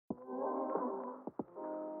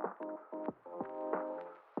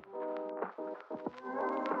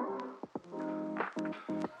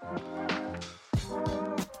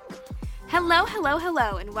Hello, hello,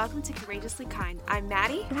 hello, and welcome to Courageously Kind. I'm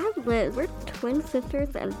Maddie. And I'm Liz. We're twin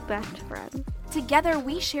sisters and best friends. Together,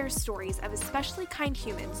 we share stories of especially kind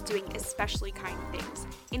humans doing especially kind things,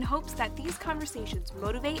 in hopes that these conversations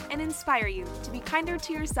motivate and inspire you to be kinder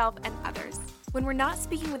to yourself and others. When we're not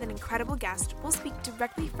speaking with an incredible guest, we'll speak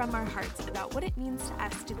directly from our hearts about what it means to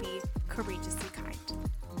us to be courageously kind.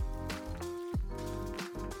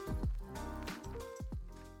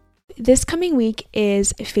 This coming week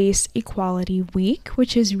is Face Equality Week,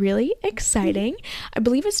 which is really exciting. I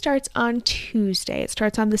believe it starts on Tuesday. It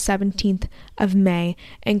starts on the 17th of May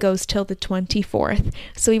and goes till the 24th.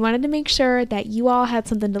 So we wanted to make sure that you all had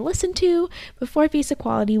something to listen to before Face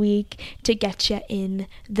Equality Week to get you in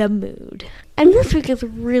the mood. And this week is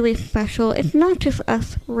really special. It's not just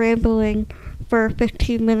us rambling for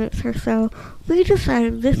 15 minutes or so. We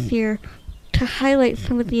decided this year to highlight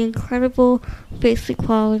some of the incredible face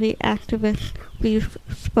equality activists we've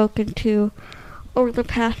spoken to over the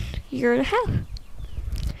past year and a half.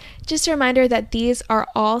 Just a reminder that these are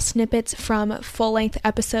all snippets from full-length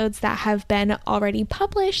episodes that have been already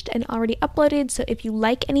published and already uploaded, so if you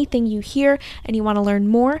like anything you hear and you want to learn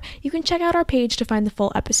more, you can check out our page to find the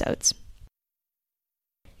full episodes.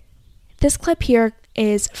 This clip here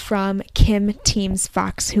is from Kim Teams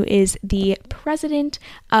Fox, who is the president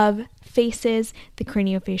of FACES, the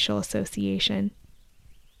Craniofacial Association.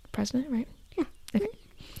 President, right? Yeah. Okay.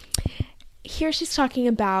 Here she's talking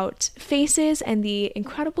about FACES and the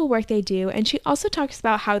incredible work they do, and she also talks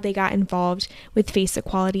about how they got involved with Face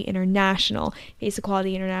Equality International. Face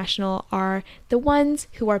Equality International are the ones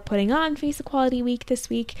who are putting on Face Equality Week this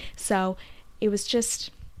week, so it was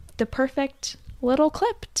just the perfect little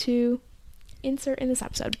clip to insert in this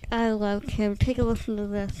episode. I love Kim. Take a listen to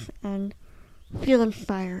this and feel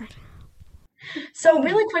inspired. So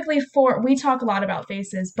really quickly, we talk a lot about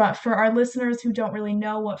FACES, but for our listeners who don't really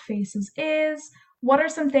know what FACES is, what are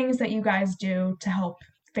some things that you guys do to help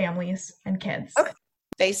families and kids? Okay.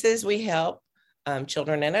 FACES, we help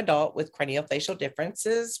children and adults with craniofacial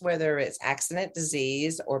differences, whether it's accident,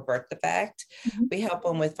 disease, or birth defect. Mm-hmm. We help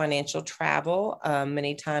them with financial travel.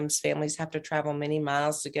 Many times families have to travel many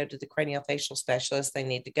miles to go to the craniofacial specialist they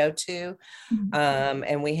need to go to. Mm-hmm.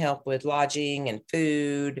 And we help with lodging and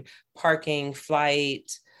food, parking,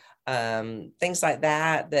 flight, things like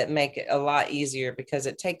that make it a lot easier because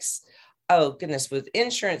it takes, oh goodness, with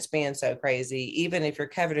insurance being so crazy, even if you're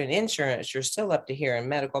covered in insurance, you're still up to here in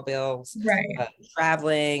medical bills, right?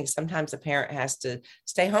 Traveling. Sometimes a parent has to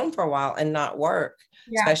stay home for a while and not work,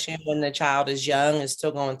 especially when the child is young and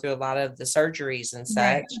still going through a lot of the surgeries and such.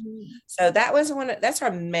 Right. So that's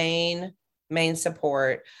our main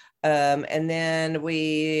support. And then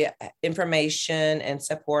we information and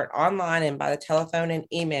support online and by the telephone and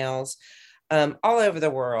emails all over the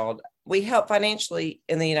world. We help financially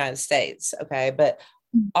in the United States, okay, but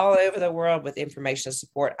all over the world with information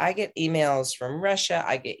support. I get emails from Russia.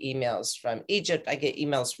 I get emails from Egypt. I get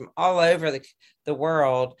emails from all over the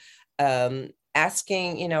world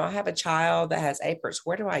asking, I have a child that has APERS.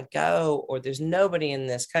 Where do I go? Or there's nobody in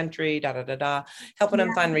this country, helping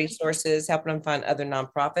them find resources, helping them find other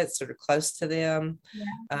nonprofits that are close to them.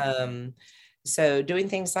 Yeah. So doing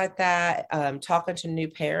things like that, talking to new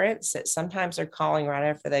parents that sometimes are calling right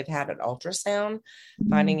after they've had an ultrasound,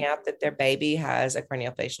 finding out that their baby has a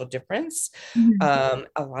craniofacial difference. A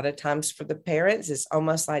lot of times for the parents, it's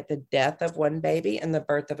almost like the death of one baby and the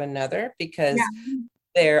birth of another because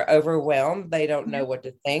they're overwhelmed. They don't know what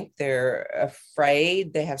to think. They're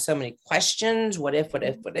afraid. They have so many questions. What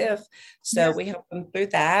if? So we help them through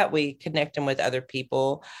that. We connect them with other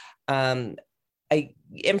people.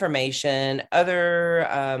 Information,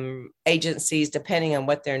 other agencies, depending on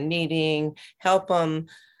what they're needing, help them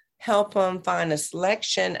find a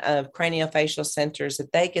selection of craniofacial centers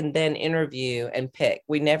that they can then interview and pick.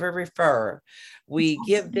 We never refer. We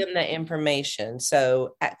give them the information.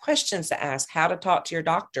 So questions to ask, how to talk to your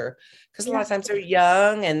doctor, because a lot of times they're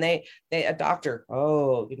young and they a doctor,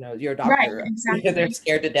 you're a doctor. Right, exactly. They're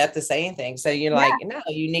scared to death to say anything. So you're like, no,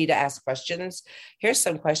 you need to ask questions. Here's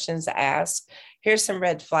some questions to ask. Here's some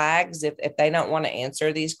red flags. If they don't want to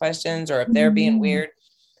answer these questions or if they're being weird,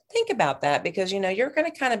 think about that because, you're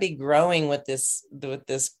going to kind of be growing with this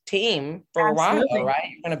team for a while, right?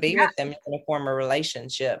 You're going to be with them. You're going to form a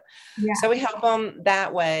relationship. Yeah. So we help them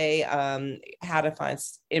that way, how to find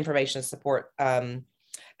information support. And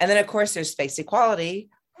then, of course, there's Face Equality.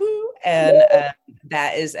 And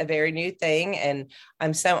that is a very new thing. And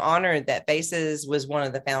I'm so honored that FACES was one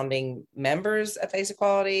of the founding members of Face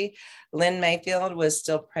Equality. Lynn Mayfield was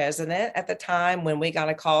still president at the time when we got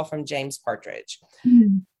a call from James Partridge.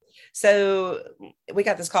 So we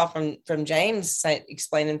got this call from James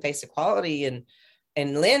explaining face equality, and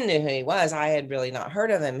Lynn knew who he was. I had really not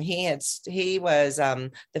heard of him. He was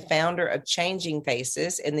the founder of Changing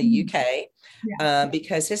Faces in the UK,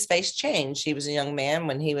 because his face changed. He was a young man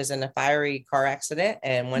when he was in a fiery car accident,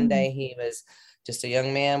 and one day he was just a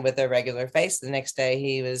young man with a regular face. The next day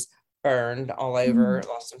he was burned all over,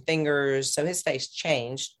 lost some fingers. So his face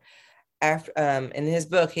changed. After in his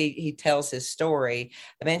book, he tells his story.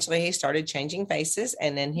 Eventually he started Changing Faces,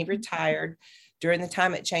 and then he retired. During the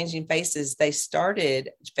time at Changing Faces, they started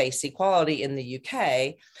face equality in the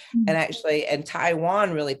UK, and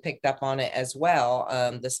Taiwan really picked up on it as well.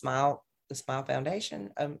 The Smile Foundation.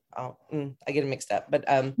 I get them mixed up, but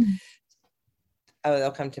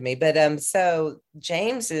they'll come to me. But so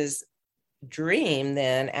James's dream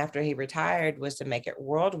then, after he retired, was to make it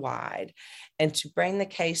worldwide and to bring the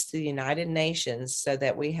case to the United Nations so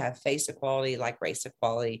that we have face equality, like race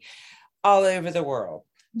equality, all over the world.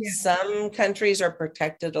 Yeah. Some countries are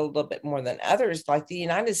protected a little bit more than others. Like the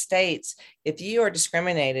United States, if you are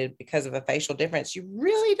discriminated because of a facial difference, you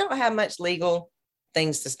really don't have much legal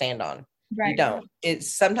things to stand on. Right. You don't.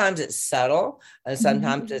 Sometimes it's subtle, and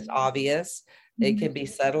sometimes it's obvious. It can be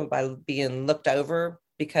settled by being looked over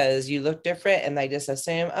because you look different, and they just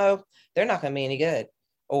assume, oh, they're not going to be any good,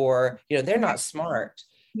 or they're not smart.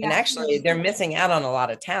 Yeah. And actually, they're missing out on a lot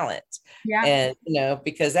of talent. Yeah. And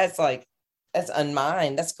because that's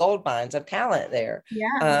unmined. That's gold mines of talent there.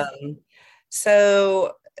 Yeah.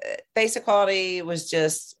 So face equality was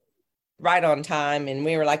just right on time. And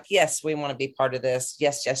we were like, yes, we want to be part of this.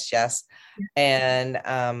 Yes, yes, yes. Yeah.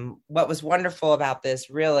 And what was wonderful about this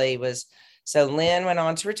really was, so Lynn went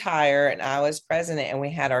on to retire and I was president, and we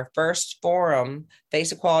had our first forum,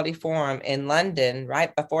 face equality forum in London,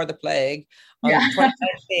 right before the plague on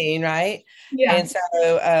 2019, right? Yeah. And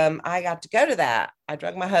so I got to go to that. I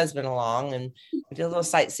drug my husband along and we did a little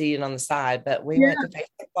sightseeing on the side, but we went to face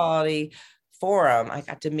equality forum. I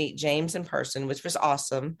got to meet James in person, which was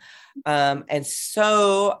awesome. And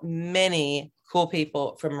so many cool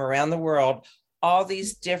people from around the world. All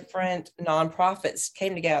these different nonprofits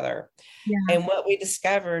came together. Yeah. And what we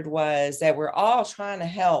discovered was that we're all trying to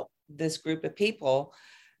help this group of people.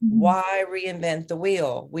 Why reinvent the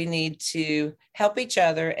wheel? We need to help each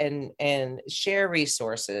other and share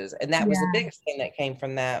resources. And that was the biggest thing that came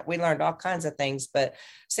from that. We learned all kinds of things, but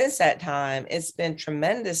since that time, it's been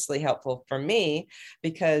tremendously helpful for me,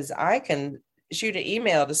 because I can shoot an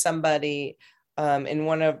email to somebody in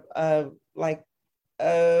one of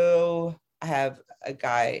I have a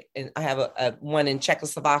guy, and I have a one in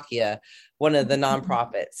Czechoslovakia, one of the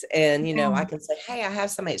nonprofits. And, I can say, hey, I have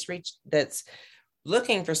somebody that's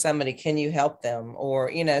looking for somebody. Can you help them?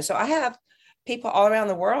 Or, so I have people all around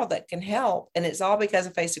the world that can help. And it's all because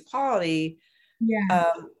of face equality.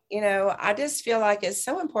 Yeah. I just feel like it's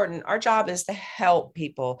so important. Our job is to help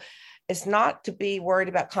people. It's not to be worried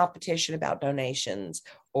about competition, about donations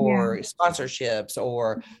or sponsorships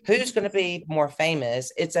or who's going to be more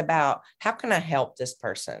famous. It's about, how can I help this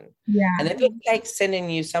person? Yeah. And if it takes sending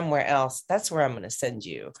you somewhere else, that's where I'm going to send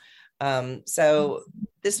you. So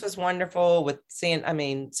this was wonderful with seeing all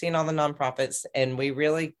the nonprofits, and we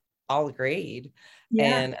really all agreed.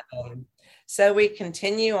 Yeah. And so we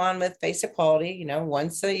continue on with face equality.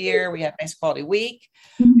 Once a year we have Face Equality Week.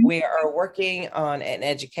 We are working on an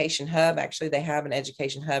education hub. Actually, they have an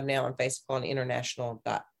education hub now on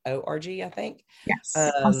faceequalityinternational.org, I think. Yes.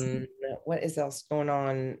 Awesome. What is else going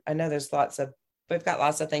on? I know we've got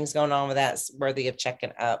lots of things going on with that's worthy of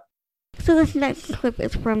checking up. So this next clip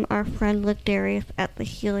is from our friend Ladarius at The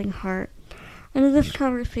Healing Heart. And in this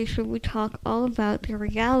conversation, we talk all about the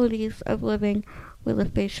realities of living with a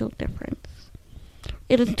facial difference.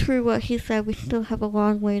 It is true what he said, we still have a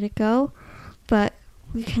long way to go, but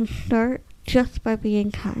we can start just by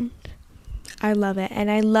being kind. I love it,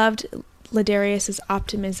 and I loved Ladarius's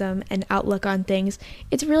optimism and outlook on things.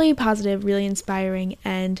 It's really positive, really inspiring,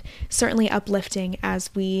 and certainly uplifting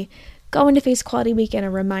as we go into Face Equality Week and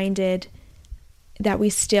are reminded that we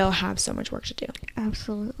still have so much work to do.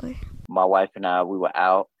 Absolutely. My wife and I, we were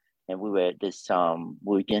out and we were at this, we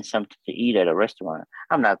were getting something to eat at a restaurant.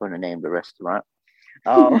 I'm not going to name the restaurant.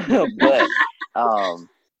 But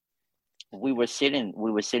we were sitting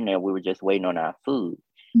there, we were just waiting on our food.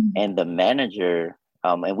 And the manager,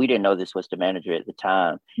 and we didn't know this was the manager at the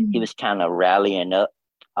time, he was kind of rallying up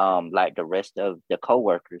like the rest of the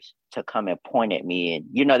coworkers to come and point at me, and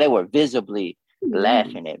they were visibly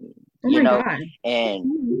laughing at me, God.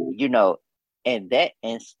 And in that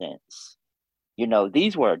instance,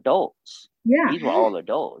 these were adults. These were all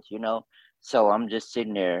adults, so I'm just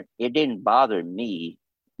sitting there. It didn't bother me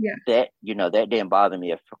that, that didn't bother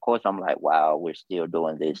me. Of course, I'm like, wow, we're still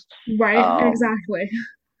doing this. Right, exactly.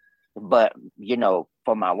 But,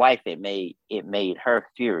 for my wife, it made her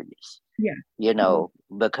furious. Yeah.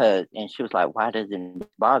 Because, and she was like, why doesn't this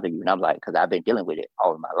bother you? And I'm like, because I've been dealing with it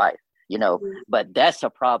all of my life, but that's a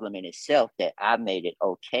problem in itself that I made it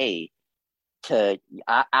okay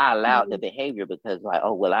I allowed the behavior because like,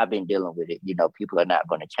 oh, well, I've been dealing with it. People are not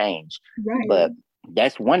going to change. Right. But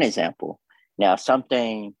that's one example. Now,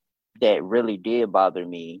 something that really did bother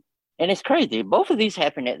me, and it's crazy, both of these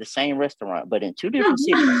happened at the same restaurant, but in two different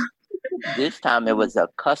cities. This time it was a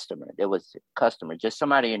customer. There was a customer, just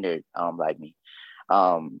somebody in there like me.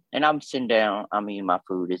 And I'm sitting down, I'm eating my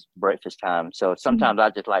food, it's breakfast time. So sometimes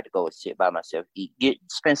I just like to go and sit by myself,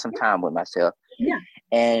 spend some time with myself. Yeah.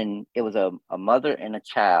 And it was a mother and a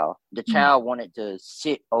child. The child wanted to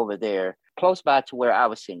sit over there close by to where I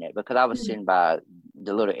was sitting at, because I was sitting by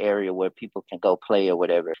the little area where people can go play or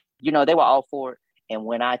whatever. They were all for it. And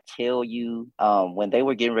when I tell you, when they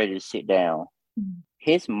were getting ready to sit down,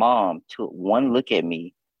 his mom took one look at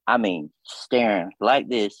me, I mean, staring like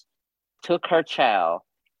this, took her child,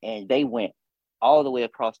 and they went all the way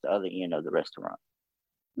across the other end of the restaurant.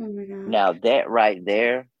 Oh my God. Now that right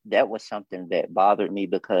there, that was something that bothered me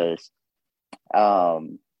because,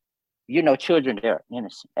 children, they're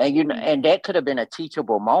innocent, and and that could have been a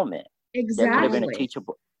teachable moment. Exactly. That could have been a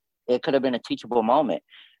teachable. It could have been a teachable moment,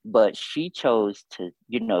 but she chose to,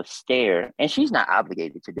 stare, and she's not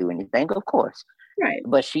obligated to do anything, of course. Right.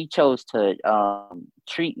 But she chose to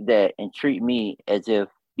treat me as if,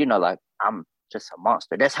 like I'm just a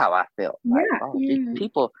monster. That's how I felt. Like,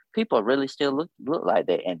 people really still look like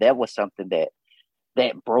that. And that was something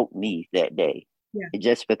that broke me that day. Yeah.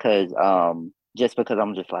 Just because I'm just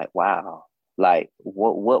like, wow, like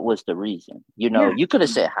what was the reason? You could have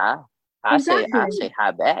said hi. I say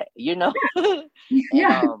hi back, Yeah.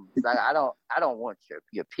 And, like I don't want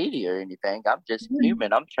your pity or anything. I'm just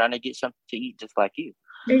human. I'm trying to get something to eat just like you.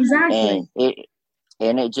 Exactly.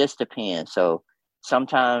 And it just depends. So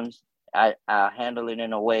sometimes I handle it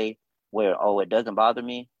in a way where, it doesn't bother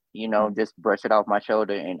me, just brush it off my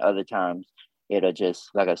shoulder. And other times it'll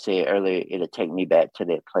just, like I said earlier, it'll take me back to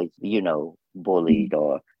that place, bullied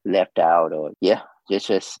or left out, or it's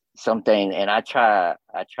just something. And I try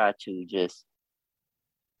to just,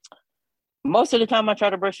 most of the time I try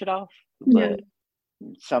to brush it off, but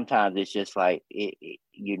sometimes it's just like,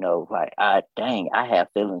 like, I have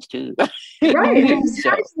feelings too. Right,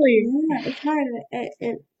 exactly. It's hard.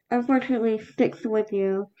 It unfortunately sticks with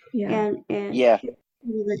you. Yeah. And that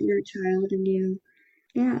you're a child and you.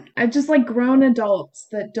 Yeah. I've just like grown adults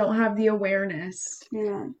that don't have the awareness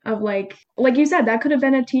of like you said, that could have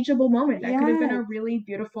been a teachable moment. That could have been a really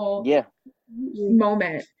beautiful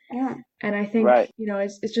moment. Yeah. And I think,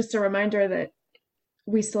 it's just a reminder that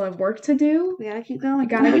we still have work to do. We gotta keep going. We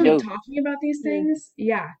gotta keep talking about these things.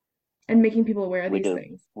 Yeah. And making people aware of these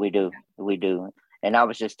things. We do. And I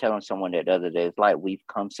was just telling someone that the other day, it's like we've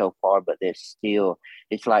come so far, but it's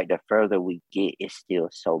like the further we get, it's still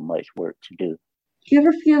so much work to do. Do you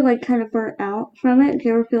ever feel like kind of burnt out from it? Do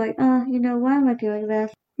you ever feel like, why am I doing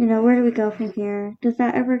this? Where do we go from here? Does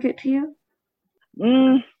that ever get to you?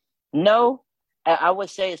 No. I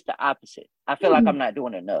would say it's the opposite. I feel like I'm not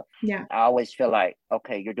doing enough. Yeah. I always feel like,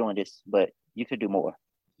 okay, you're doing this, but you could do more.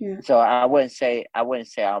 Yeah. So I wouldn't say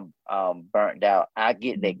I'm burnt out. I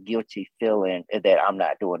get that guilty feeling that I'm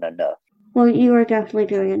not doing enough. Well, you are definitely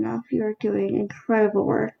doing enough. You are doing incredible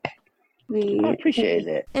work. I appreciate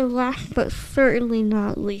that. And last but certainly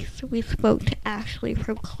not least, we spoke to Ashley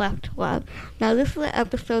from Cleft Love. Now, this is an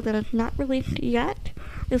episode that is not released yet.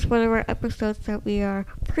 It's one of our episodes that we are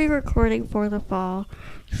pre-recording for the fall.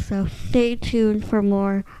 So stay tuned for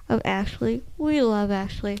more of Ashley. We love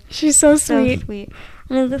Ashley. She's so sweet.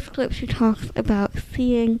 And in this clip, she talks about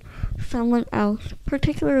seeing someone else,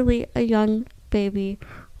 particularly a young baby,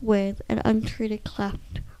 with an untreated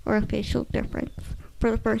cleft or a facial difference for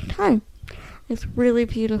the first time. It's really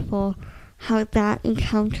beautiful how that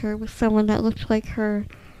encounter with someone that looked like her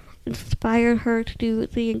inspired her to do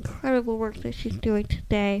the incredible work that she's doing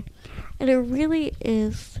today. And it really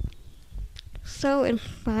is so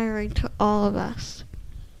inspiring to all of us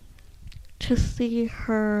to see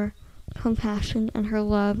her compassion and her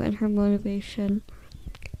love and her motivation.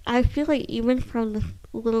 I feel like even from this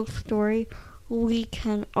little story, we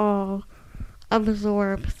can all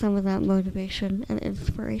absorb some of that motivation and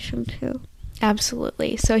inspiration too.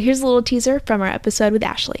 Absolutely. So here's a little teaser from our episode with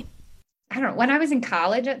Ashley. I don't know. When I was in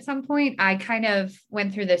college at some point, I kind of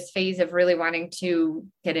went through this phase of really wanting to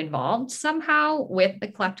get involved somehow with the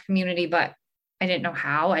cleft community, but I didn't know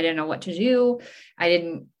how. I didn't know what to do. I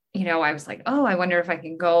didn't I was like, oh, I wonder if I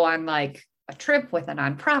can go on like a trip with a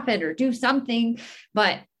nonprofit or do something,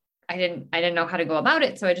 but I didn't know how to go about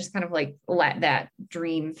it. So I just kind of like let that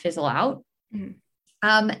dream fizzle out. Mhm.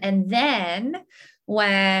 And then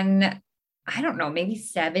when, I don't know, maybe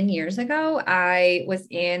 7 years ago, I was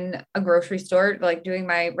in a grocery store, like doing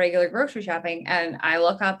my regular grocery shopping, and I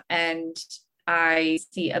look up and I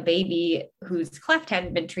see a baby whose cleft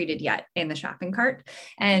hadn't been treated yet in the shopping cart.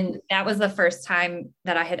 And that was the first time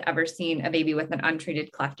that I had ever seen a baby with an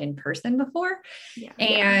untreated cleft in person before. Yeah.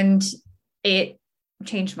 And it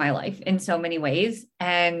changed my life in so many ways.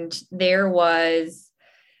 And there was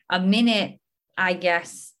a minute, I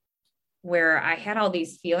guess, where I had all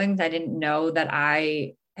these feelings I didn't know that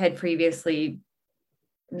I had previously,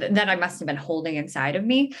 that I must have been holding inside of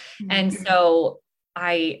me. Mm-hmm. And so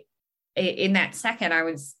in that second,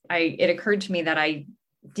 it occurred to me that I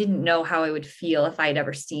didn't know how I would feel if I'd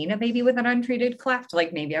ever seen a baby with an untreated cleft.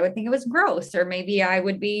 Like maybe I would think it was gross, or maybe I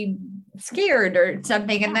would be scared or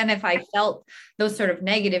something. And then if I felt those sort of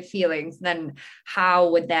negative feelings, then how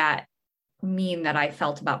would that mean that I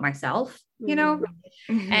felt about myself,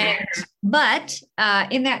 Mm-hmm. But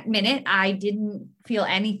in that minute, I didn't feel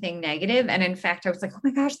anything negative. And in fact, I was like, oh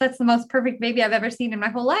my gosh, that's the most perfect baby I've ever seen in my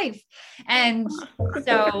whole life. And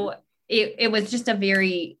so it was just a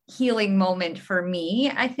very healing moment for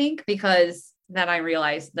me, I think, because then I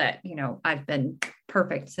realized that, I've been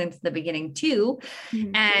perfect since the beginning too.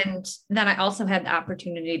 Mm-hmm. And then I also had the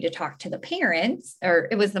opportunity to talk to the parents, or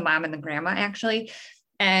it was the mom and the grandma actually.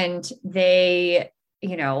 And they,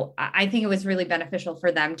 I think it was really beneficial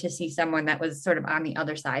for them to see someone that was sort of on the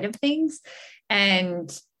other side of things. And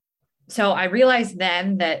so I realized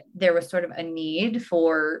then that there was sort of a need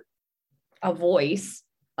for a voice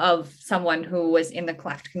of someone who was in the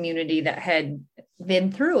cleft community that had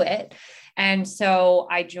been through it. And so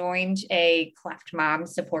I joined a cleft mom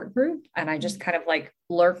support group, and I just kind of like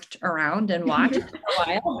lurked around and watched for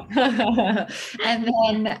a while. And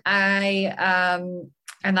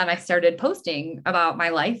then I started posting about my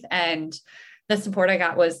life, and the support I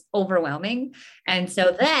got was overwhelming. And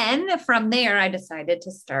so then from there, I decided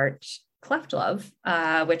to start Cleft Love,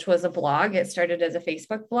 which was a blog. It started as a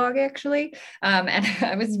Facebook blog, actually. And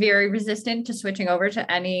I was very resistant to switching over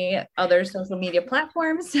to any other social media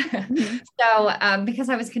platforms. Mm-hmm. So because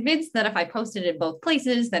I was convinced that if I posted in both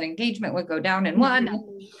places, then engagement would go down in one.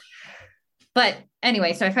 Mm-hmm. But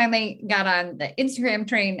anyway, so I finally got on the Instagram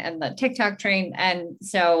train and the TikTok train. And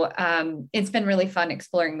so it's been really fun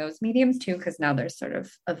exploring those mediums too, because now there's sort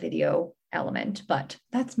of a video element. But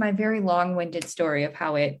that's my very long-winded story of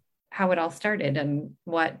how it all started and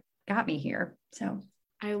what got me here. So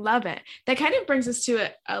I love it. That kind of brings us to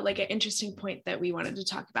an interesting point that we wanted to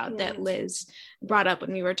talk about, that Liz brought up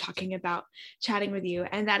when we were talking about chatting with you.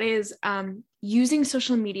 And that is using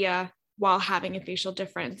social media while having a facial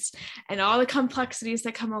difference and all the complexities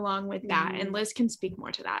that come along with that. And Liz can speak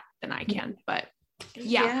more to that than I can, but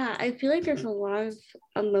yeah, I feel like there's a lot of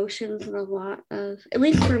emotions and a lot of, at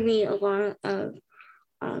least for me, a lot of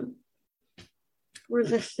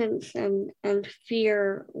resistance and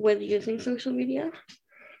fear with using social media,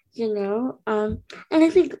 and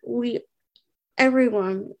I think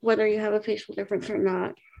everyone, whether you have a facial difference or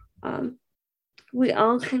not, we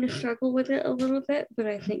all kind of struggle with it a little bit, but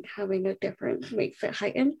I think having a difference makes it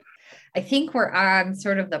heightened. I think we're on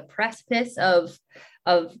sort of the precipice of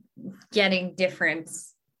getting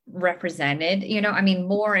difference represented.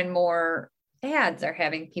 More and more ads are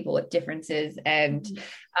having people with differences and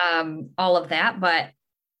all of that, but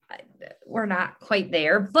we're not quite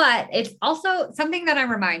there. But it's also something that I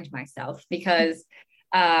remind myself, because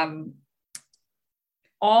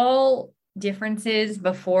all differences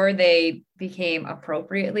before they became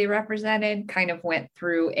appropriately represented kind of went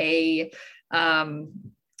through an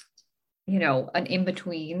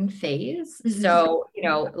in-between phase. Mm-hmm. So,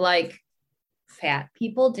 like fat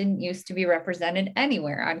people didn't used to be represented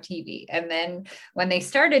anywhere on TV. And then when they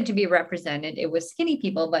started to be represented, it was skinny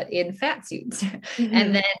people, but in fat suits. Mm-hmm.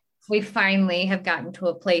 And then we finally have gotten to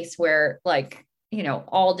a place where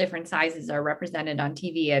all different sizes are represented on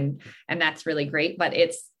TV, and that's really great, but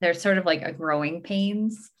there's sort of like a growing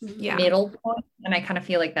pains middle point. And I kind of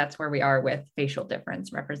feel like that's where we are with facial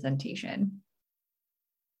difference representation.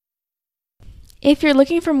 If you're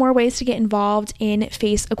looking for more ways to get involved in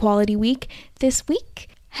Face Equality Week this week,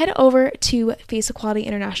 head over to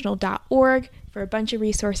faceequalityinternational.org for a bunch of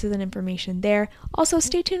resources and information there. Also,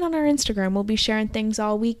 stay tuned on our Instagram. We'll be sharing things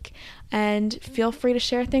all week, and feel free to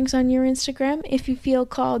share things on your Instagram if you feel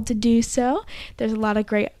called to do so. There's a lot of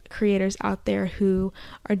great creators out there who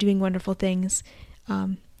are doing wonderful things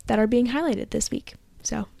that are being highlighted this week.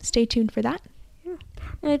 So stay tuned for that.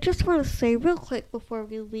 And I just want to say real quick before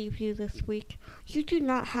we leave you this week, you do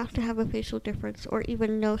not have to have a facial difference or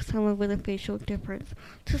even know someone with a facial difference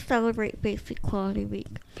to celebrate Face Equality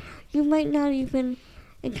Week. You might not even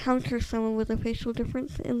encounter someone with a facial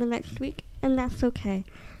difference in the next week, and that's okay.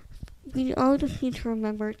 We all just need to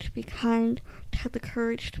remember to be kind, to have the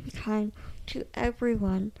courage to be kind to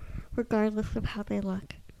everyone, regardless of how they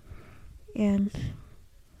look. And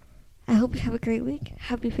I hope you have a great week.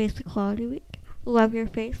 Happy Face Equality Week. Love your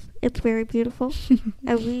face. It's very beautiful.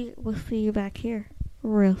 And we will see you back here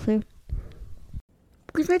real soon.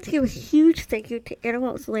 We'd like to give a huge thank you to Anna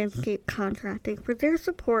Waltz Landscape Contracting for their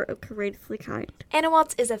support of Courageously Kind. Anna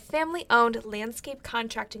Waltz is a family-owned landscape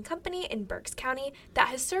contracting company in Berks County that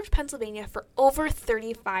has served Pennsylvania for over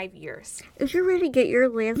 35 years. If you're ready to get your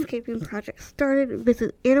landscaping project started,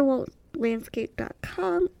 visit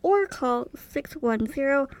AnnaWaltzLandscape.com or call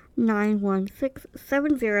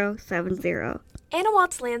 610-916-7070. Anna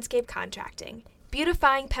Waltz Landscape Contracting,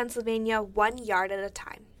 beautifying Pennsylvania 1 yard at a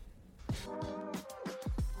time.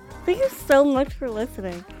 Thank you so much for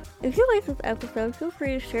listening. If you like this episode, feel free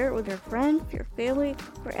to share it with your friends, your family,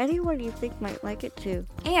 or anyone you think might like it too.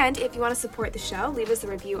 And if you want to support the show, leave us a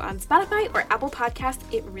review on Spotify or Apple Podcasts.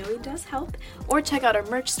 It really does help. Or check out our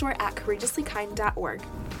merch store at courageouslykind.org.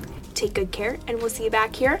 Take good care, and we'll see you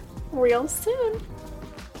back here real soon.